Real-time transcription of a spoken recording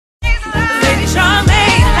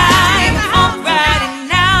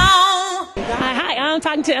I'm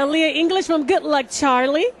talking to Ellia English from Good Luck,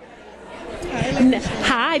 Charlie.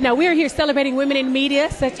 Hi. Now, we're here celebrating women in media,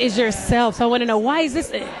 such as yourself. So I want to know, why is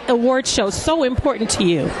this award show so important to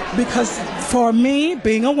you? Because for me,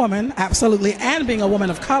 being a woman, absolutely, and being a woman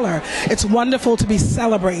of color, it's wonderful to be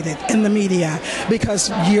celebrated in the media. Because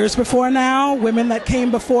years before now, women that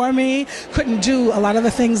came before me couldn't do a lot of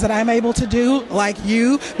the things that I'm able to do, like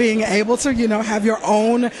you being able to, have your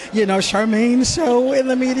own, Charmaine show in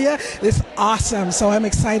the media. It's awesome. So I'm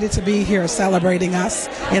excited to be here celebrating us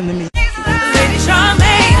in the media.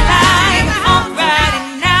 Charmaine.